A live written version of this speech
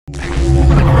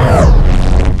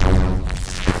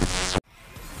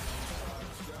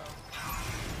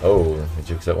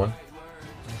fix that one.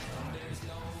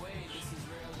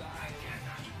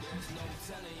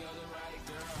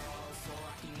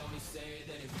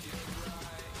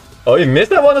 Oh, he missed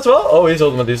that one as well? Oh, he's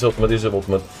ultimate, he's ultimate, he's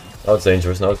ultimate. Now it's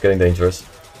dangerous, now it's getting dangerous.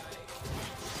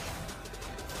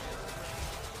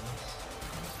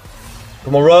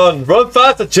 Come on, run! Run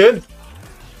faster, Jhin!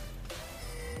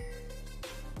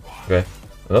 Okay.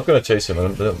 I'm not gonna chase him,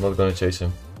 I'm not gonna chase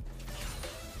him.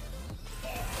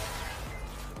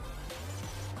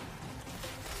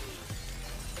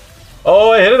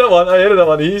 Oh, I hit that one, I hit that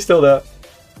one, he's still there.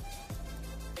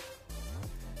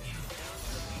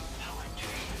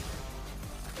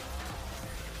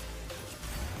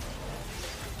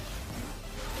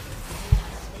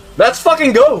 Let's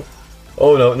fucking go!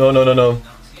 Oh no, no, no, no, no.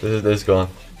 This is gone.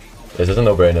 This is a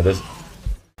no-brainer, this.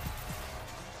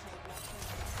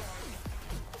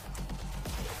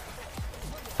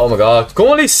 Oh my god. Come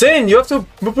on, Lee Sin! You have to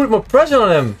put more pressure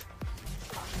on him!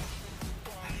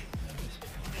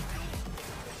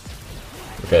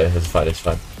 Okay, it's fine, it's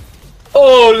fine.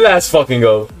 Oh, let's fucking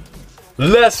go!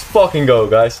 Let's fucking go,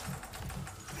 guys.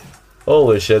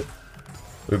 Holy shit.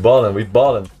 We ballin', we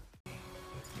ballin'.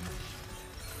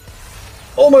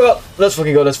 Oh my god, let's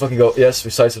fucking go, let's fucking go. Yes,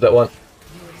 we sidestepped that one.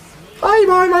 Bye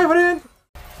bye, my friend.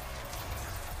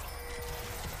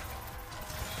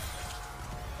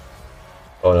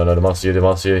 Oh no, no, the monster, the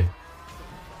monster.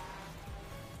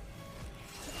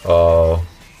 Oh.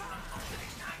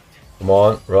 Come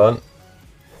on, run.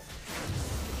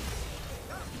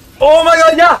 Oh my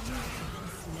god, yeah!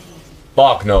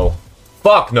 Fuck no.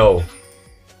 Fuck no.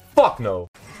 Fuck no.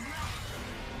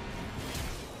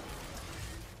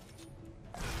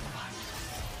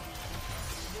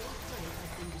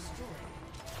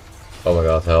 Oh my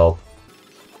god, help.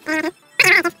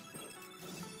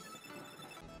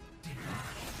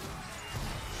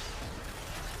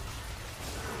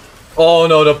 Oh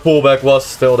no, the pullback was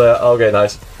still there. Okay,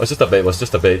 nice. It was just a bait, it was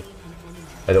just a bait.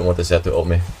 I don't want this head to ult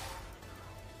me.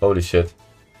 Holy shit.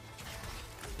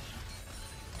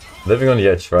 Living on the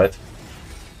edge, right?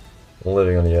 I'm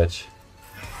living on the edge.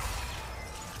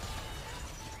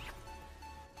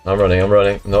 I'm running, I'm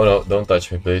running. No, no, don't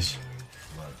touch me, please.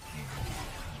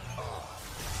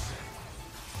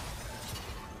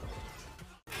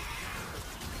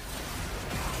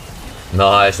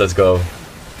 Nice, let's go.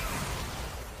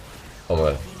 Oh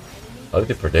my god. How did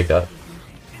you predict that?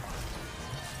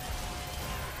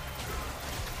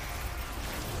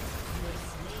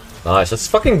 Nice, let's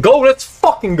fucking go, let's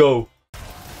fucking go!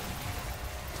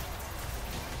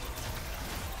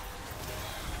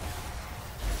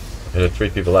 There are 3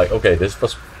 people like, okay, this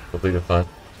was completely fine.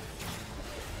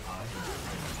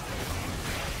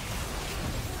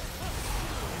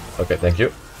 Okay, thank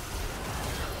you.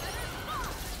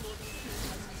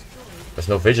 There's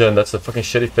no vision, that's the fucking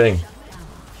shitty thing.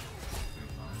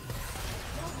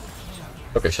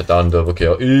 Okay, shut down, double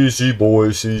kill. Easy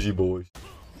boys, easy boys.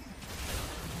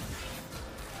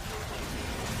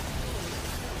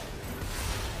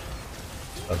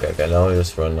 Okay, okay, now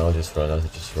just run, now just run, now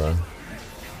just run.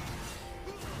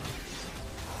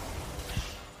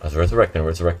 I was resurrecting,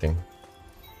 resurrecting.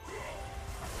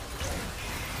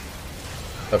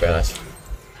 Okay, nice.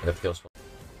 I got the kill spot.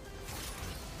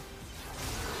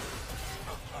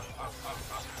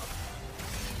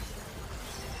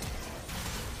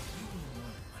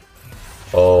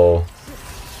 Oh.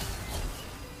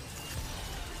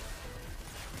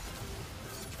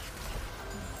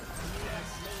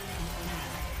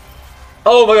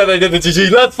 Oh my god, I did the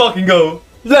GG. Let's fucking go.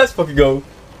 Let's fucking go.